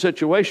uncertain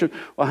situation.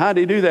 Well, how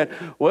did he do that?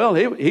 Well,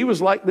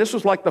 this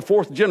was like the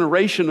fourth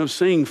generation of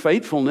seeing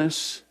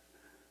faithfulness.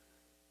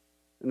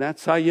 And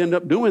that's how you end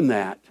up doing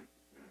that.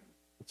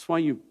 That's why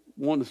you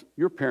want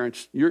your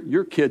parents,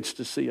 your kids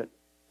to see it.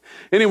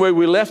 Anyway,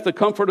 we left the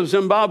comfort of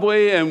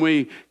Zimbabwe and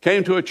we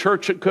came to a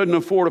church that couldn't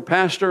afford a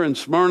pastor in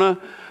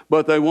Smyrna,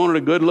 but they wanted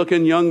a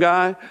good-looking young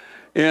guy.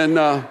 And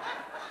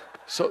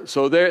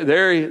so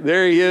there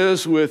he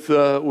is with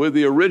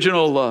the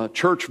original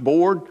church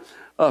board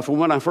from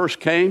when I first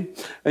came.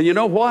 And you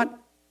know what?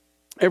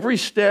 Every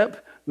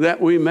step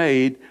that we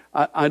made,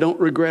 I don't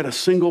regret a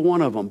single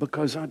one of them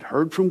because I'd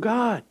heard from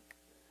God.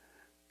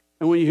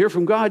 And when you hear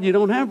from God, you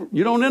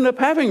don't end up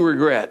having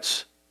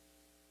regrets.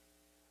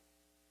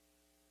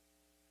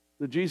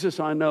 The Jesus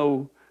I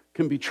know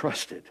can be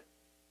trusted.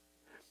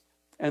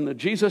 And the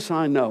Jesus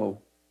I know,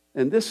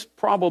 and this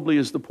probably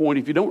is the point,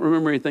 if you don't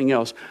remember anything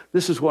else,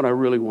 this is what I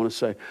really want to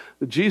say.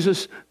 The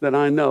Jesus that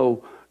I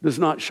know does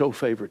not show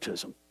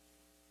favoritism.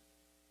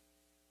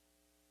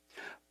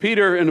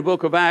 Peter, in the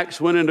book of Acts,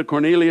 went into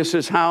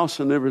Cornelius' house,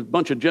 and there was a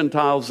bunch of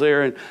Gentiles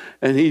there,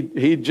 and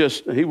he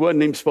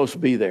wasn't even supposed to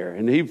be there.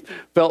 And he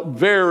felt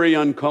very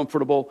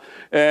uncomfortable,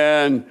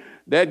 and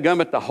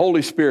dadgummit, the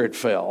Holy Spirit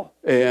fell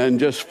and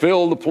just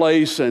filled the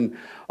place. And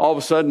all of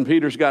a sudden,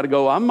 Peter's got to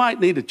go, I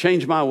might need to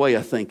change my way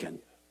of thinking.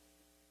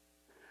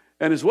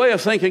 And his way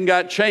of thinking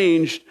got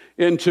changed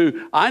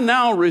into, I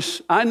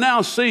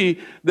now see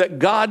that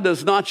God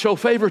does not show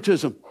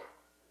favoritism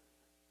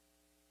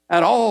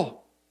at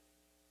all.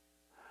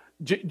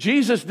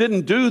 Jesus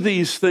didn't do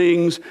these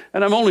things,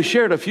 and I've only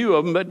shared a few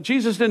of them, but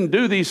Jesus didn't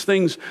do these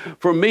things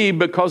for me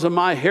because of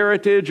my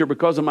heritage or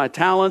because of my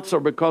talents or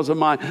because of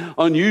my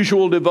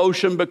unusual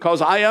devotion,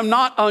 because I am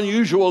not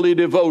unusually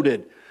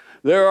devoted.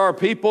 There are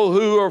people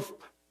who are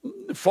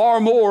far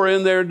more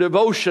in their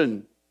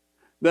devotion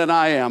than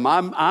I am.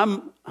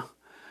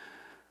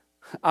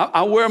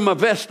 I wear my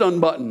vest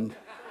unbuttoned.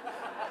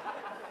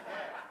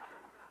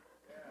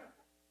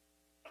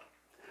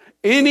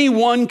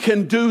 Anyone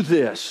can do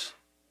this.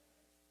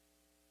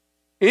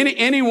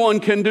 Anyone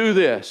can do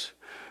this.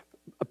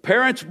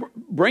 Parents,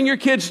 bring your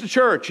kids to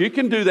church. You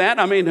can do that.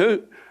 I mean,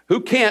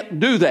 who can't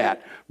do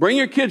that? Bring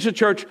your kids to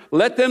church.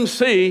 Let them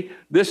see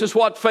this is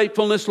what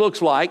faithfulness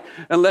looks like,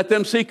 and let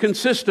them see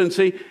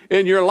consistency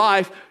in your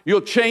life.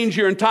 You'll change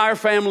your entire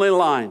family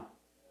line.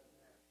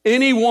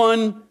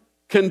 Anyone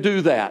can do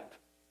that.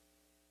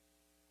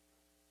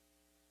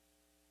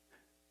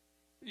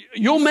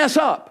 You'll mess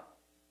up.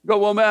 Go,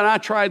 well, man, I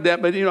tried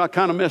that, but I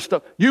kind of messed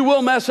up. You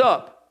will mess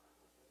up.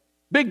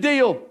 Big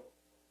deal.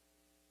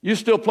 You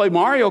still play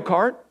Mario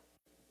Kart.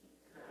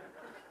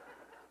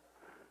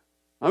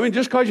 I mean,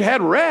 just because you had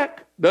a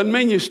wreck doesn't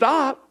mean you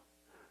stop.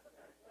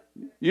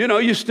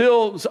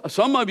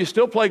 Some of you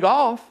still play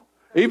golf,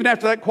 even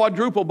after that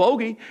quadruple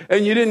bogey,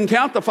 and you didn't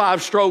count the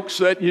 5 strokes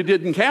that you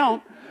didn't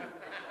count.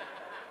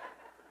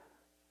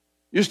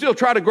 You still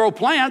try to grow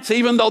plants,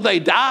 even though they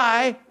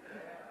die.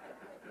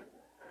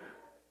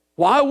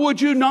 Why would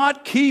you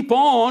not keep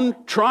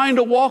on trying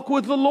to walk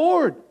with the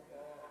Lord?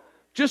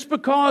 just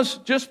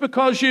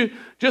because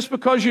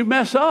you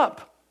mess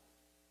up.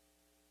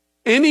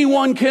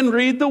 Anyone can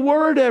read the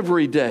Word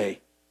every day.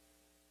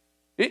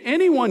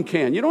 Anyone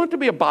can. You don't have to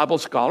be a Bible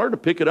scholar to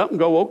pick it up and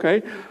go,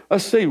 okay,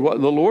 let's see,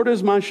 what the Lord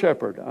is my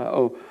shepherd.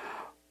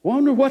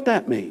 Wonder what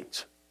that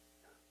means.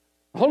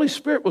 The Holy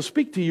Spirit will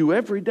speak to you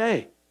every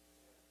day.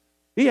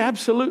 He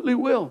absolutely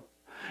will.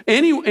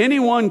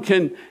 Anyone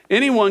can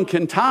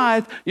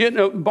tithe. You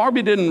know,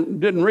 Barbie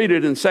didn't read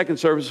it in second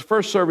service. The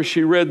first service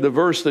she read the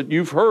verse that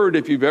you've heard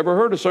if you've ever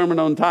heard a sermon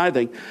on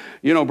tithing.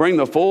 You know, bring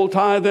the full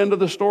tithe into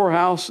the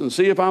storehouse and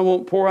see if I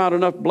won't pour out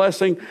enough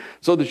blessing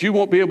so that you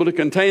won't be able to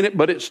contain it.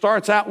 But it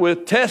starts out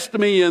with, test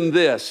me in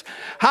this.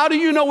 How do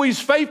you know He's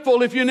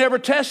faithful if you never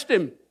test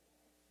Him?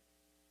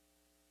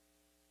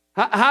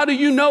 How do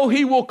you know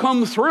He will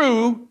come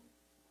through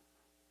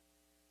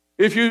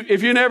if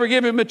you never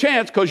give Him a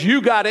chance because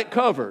you got it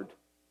covered?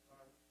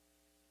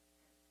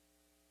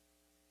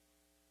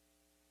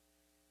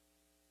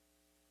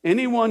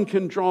 Anyone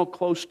can draw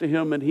close to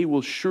Him and He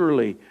will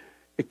surely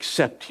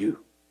accept you.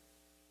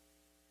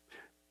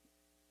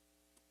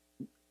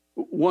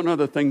 One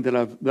other thing that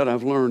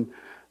I've learned,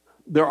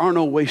 there are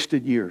no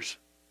wasted years.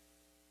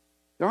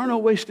 There are no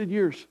wasted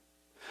years.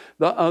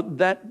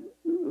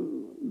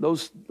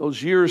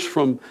 Those years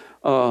from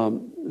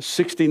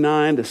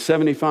 69 to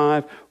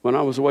 75, when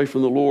I was away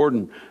from the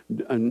Lord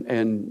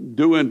and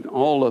doing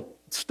all the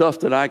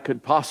stuff that I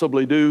could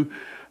possibly do,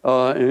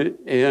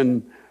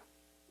 and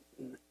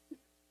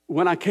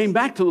when I came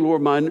back to the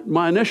Lord,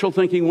 my initial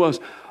thinking was,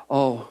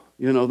 oh,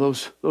 you know,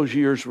 those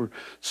years were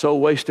so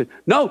wasted.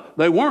 No,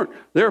 they weren't.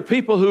 There are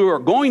people who are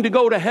going to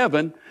go to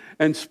heaven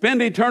and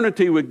spend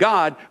eternity with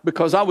God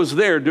because I was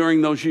there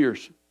during those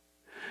years.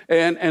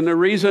 And the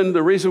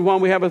reason why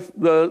we have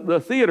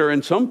the theater,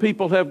 and some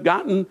people have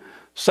gotten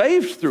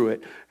saved through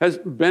it, has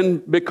been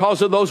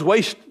because of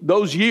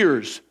those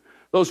years,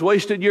 those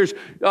wasted years.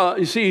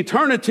 You see,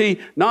 eternity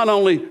not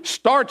only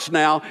starts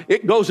now,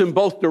 it goes in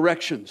both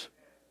directions.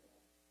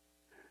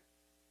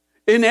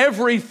 In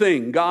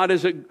everything, God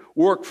is at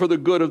work for the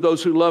good of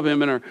those who love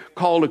Him and are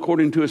called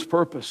according to His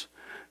purpose.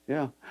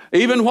 Yeah.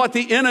 Even what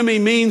the enemy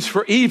means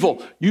for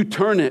evil, you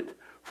turn it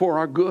for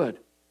our good.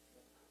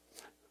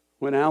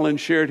 When Alan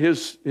shared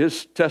his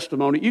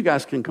testimony, you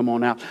guys can come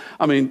on out.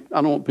 I mean,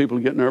 I don't want people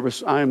to get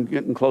nervous. I am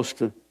getting close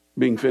to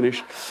being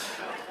finished.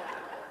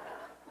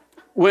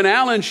 When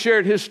Alan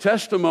shared his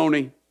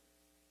testimony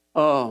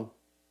and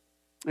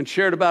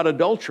shared about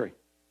adultery,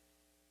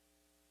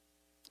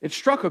 it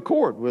struck a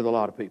chord with a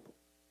lot of people.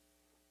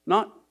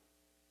 Not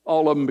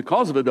all of them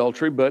because of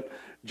adultery, but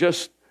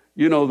just,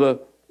 you know,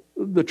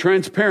 the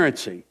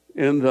transparency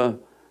and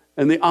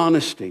the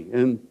honesty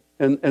and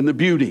the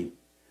beauty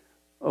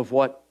of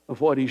what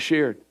he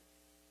shared.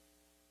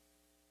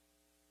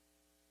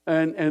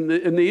 And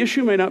the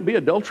issue may not be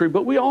adultery,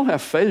 but we all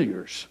have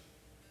failures.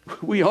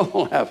 We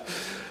all have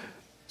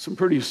some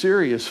pretty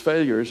serious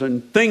failures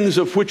and things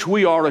of which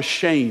we are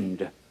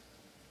ashamed,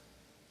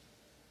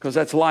 because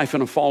that's life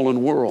in a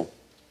fallen world.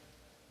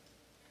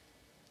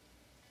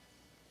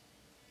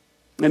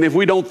 And if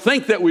we don't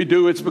think that we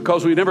do, it's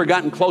because we've never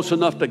gotten close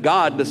enough to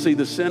God to see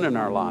the sin in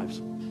our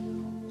lives.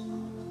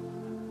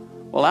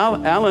 Well,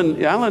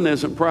 Alan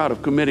isn't proud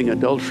of committing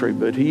adultery,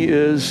 but he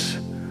is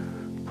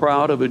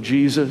proud of a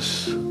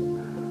Jesus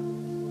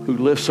who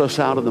lifts us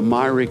out of the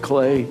miry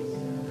clay,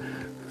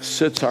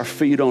 sits our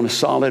feet on a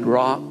solid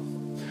rock,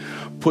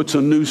 puts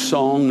a new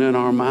song in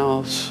our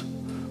mouths,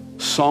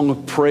 song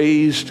of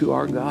praise to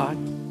our God.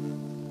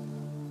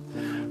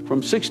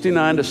 From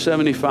 69 to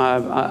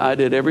 75, I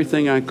did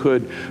everything I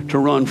could to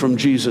run from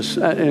Jesus.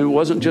 And it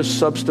wasn't just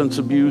substance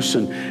abuse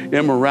and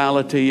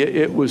immorality.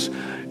 It was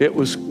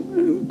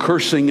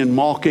cursing and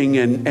mocking,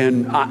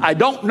 and I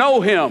don't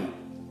know Him.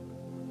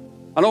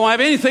 I don't have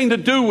anything to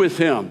do with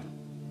Him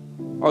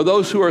or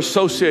those who are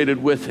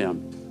associated with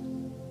Him.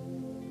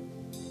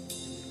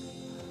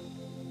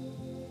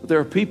 But there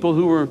are people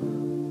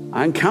who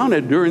I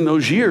encountered during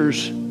those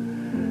years,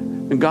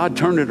 and God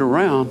turned it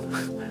around.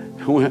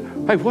 I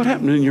went, hey, what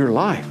happened in your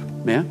life,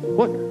 man?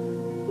 What?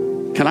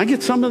 Can I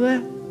get some of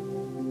that?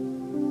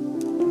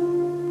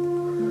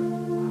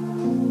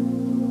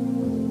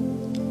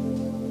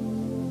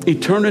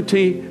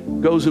 Eternity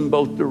goes in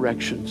both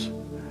directions.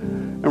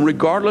 And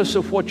regardless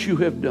of what you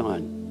have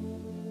done,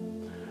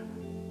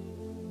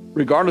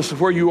 regardless of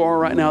where you are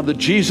right now, the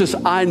Jesus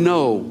I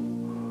know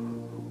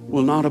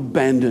will not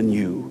abandon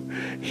you.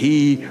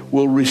 He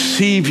will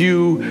receive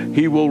you.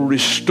 He will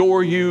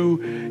restore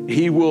you.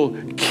 He will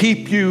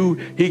keep you.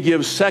 He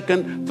gives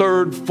second,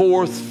 third,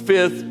 fourth,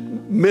 fifth,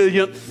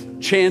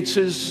 millionth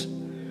chances.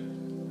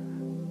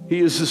 He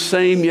is the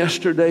same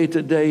yesterday,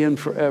 today, and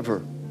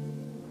forever.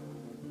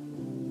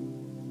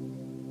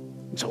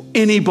 So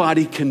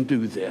anybody can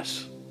do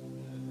this.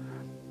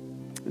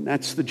 And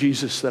that's the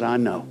Jesus that I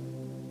know.